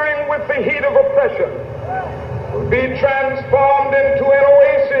 sweltering with the heat of oppression, will be transformed into an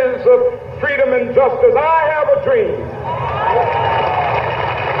oasis of freedom and justice. I have a dream.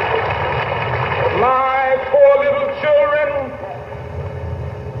 My poor little children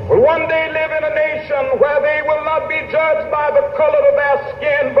will one day live in a nation where they will not be judged by the color of their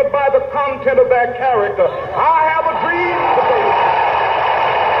skin, but by the content of their character. I have a dream today.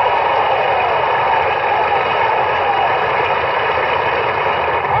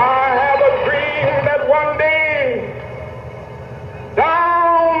 I have a dream that one day,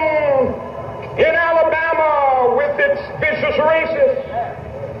 down in Alabama, with its vicious racists,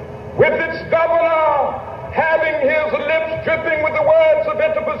 with its governor having his lips dripping with the words of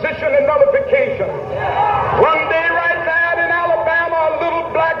interposition and nullification. One day right there in Alabama, little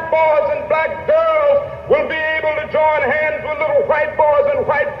black boys and black girls will be able to join hands with little white boys and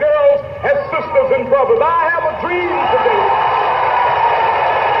white girls as sisters and brothers. I have a dream today.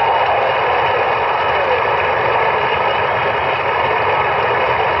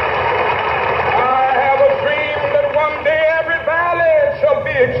 I have a dream that one day every valley shall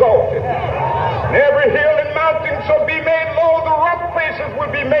be exalted, and every hill and mountain shall be made low. The rough places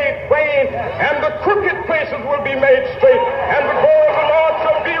will be made plain, and the crooked places will be made straight, and the glory of the Lord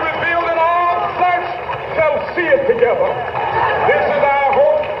shall be revealed, and all flesh shall see it together. This is our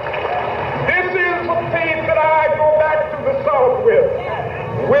hope. This is the faith that I go back to the South with.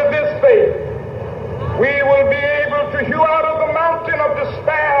 With this faith, we will be able to hew out of the mountain of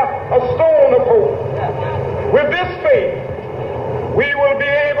despair a stone of hope. With this faith, we will be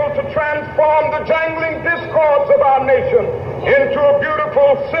able to transform the jangling discords of our nation into a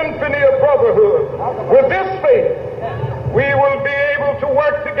beautiful symphony of brotherhood. With this faith, we will be able to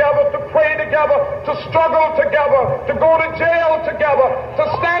work together, to pray together, to struggle together, to go to jail together, to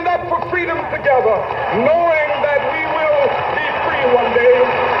stand up for freedom together, knowing that we will be free one day.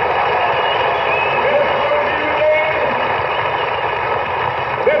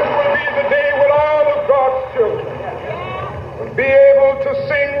 This will be the day when all of God's children will be able to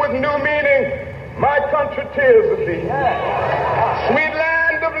sing with new meaning, my country, tears of thee. Sweet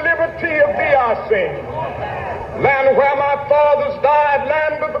land of liberty, of thee I sing. Land where my fathers died,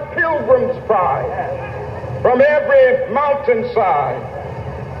 land of the pilgrim's pride. From every mountainside,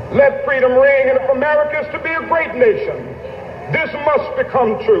 let freedom ring. And if America is to be a great nation, this must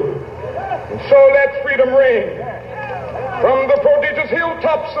become true. And so let freedom ring. From the prodigious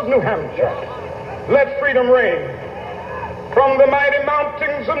hilltops of New Hampshire, let freedom ring. From the mighty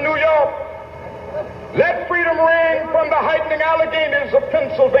mountains of New York, let freedom ring. From the heightening Alleghanies of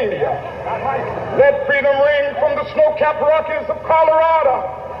Pennsylvania, let freedom ring. From the snow-capped Rockies of Colorado,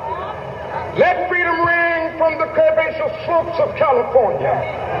 let freedom ring. From the curvaceous slopes of California.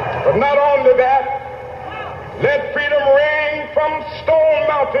 But not only that, let freedom ring from Stone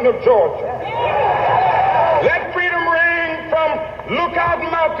Mountain of Georgia. Let freedom ring from Lookout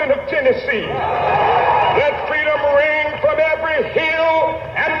Mountain of Tennessee. Let freedom ring from every hill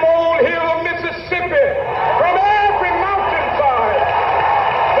and molehill of Mississippi, from every mountainside.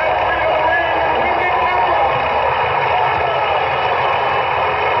 Let freedom ring when the capital.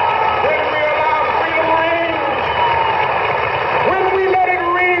 When we allow freedom ring, when we let it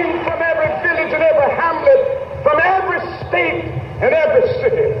ring from every village and every hamlet, from every state and every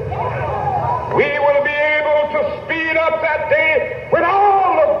city, we will be able to speed up that day when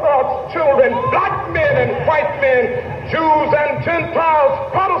all of God's children, black men and white men, Jews and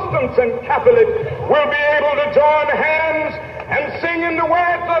Gentiles, Protestants and Catholics, will be able to join hands and sing in the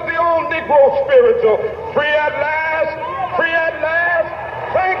words of the old Negro spiritual, free at last, free at last,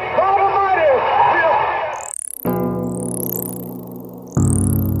 thank God Almighty, we are free.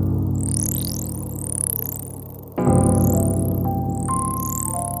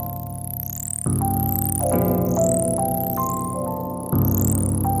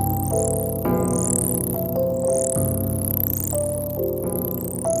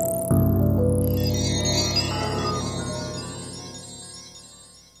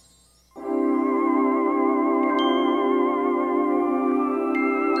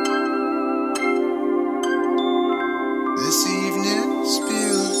 This evening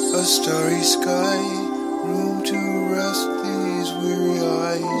spill a starry sky, room to rest these weary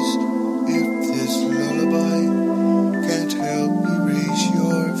eyes. If this lullaby can't help erase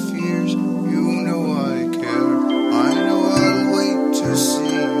your fears, you know I care. I know I'll wait to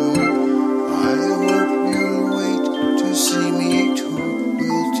see you. I hope you'll wait to see me too.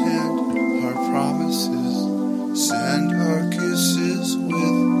 We'll tend our promises, send our kisses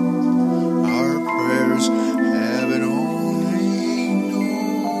with our prayers. Heaven only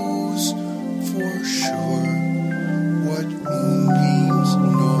knows for sure what moonbeams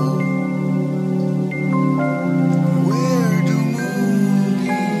know. Where do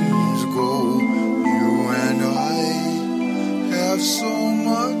moonbeams go? You and I have so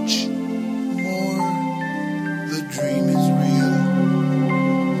much more. The dream is real,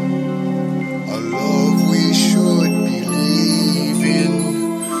 a love we should believe in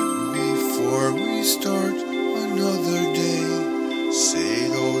before we start another day. Say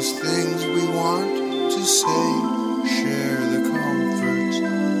those things we want to say, share the comforts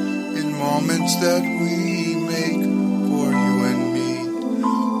in moments that we make for you and me.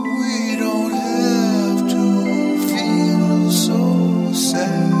 We don't have to feel so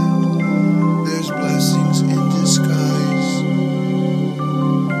sad. There's blessings in disguise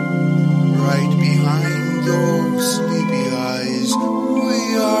right behind those sleepy eyes. We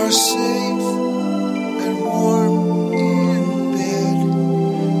are safe and warm in bed.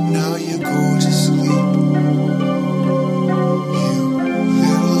 Now you go to sleep, you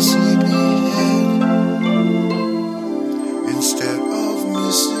little sleepyhead. Instead of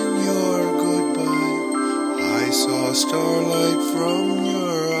missing your goodbye, I saw starlight from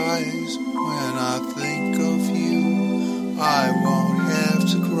your eyes. When I think of you, I won't have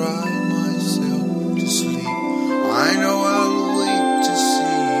to cry myself to sleep. I know I'll wait to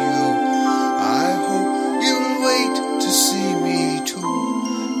see you. I hope you'll wait to see me too.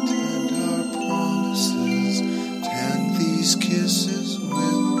 Tend our promises, tend these kisses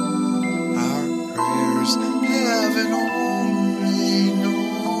with our prayers. Heaven only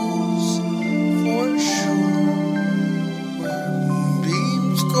knows for sure where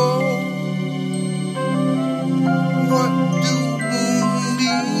moonbeams go. What do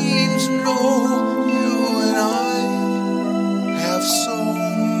moonbeams know? You and I have so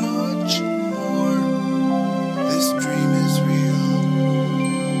much more. This dream is real,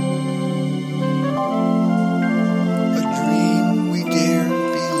 a dream we dare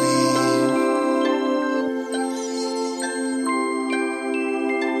believe.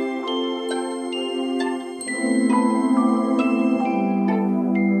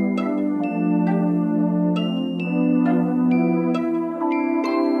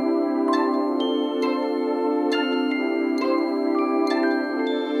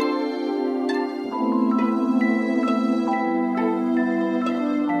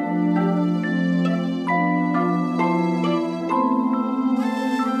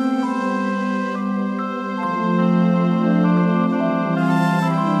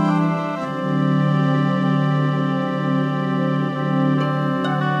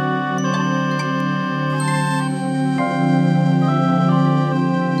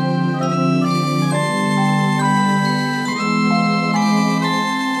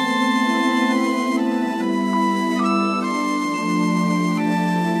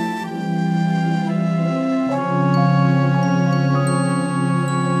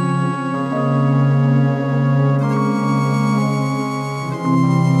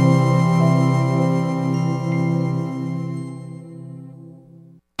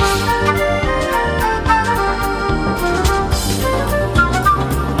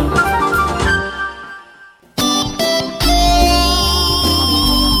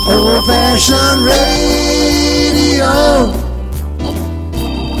 Old-fashioned radio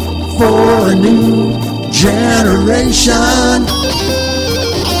for a new generation.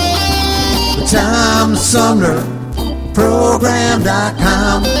 The Tom Sumner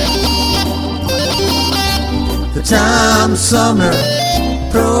Program.com. The Tom Sumner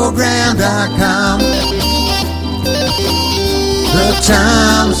TomSumnerProgram.com. The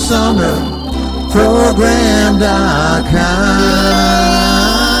Tom Sumner Program.com.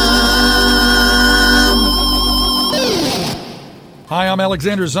 Hi, I'm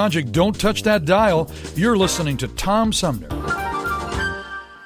Alexander Zonjic. Don't touch that dial. You're listening to Tom Sumner.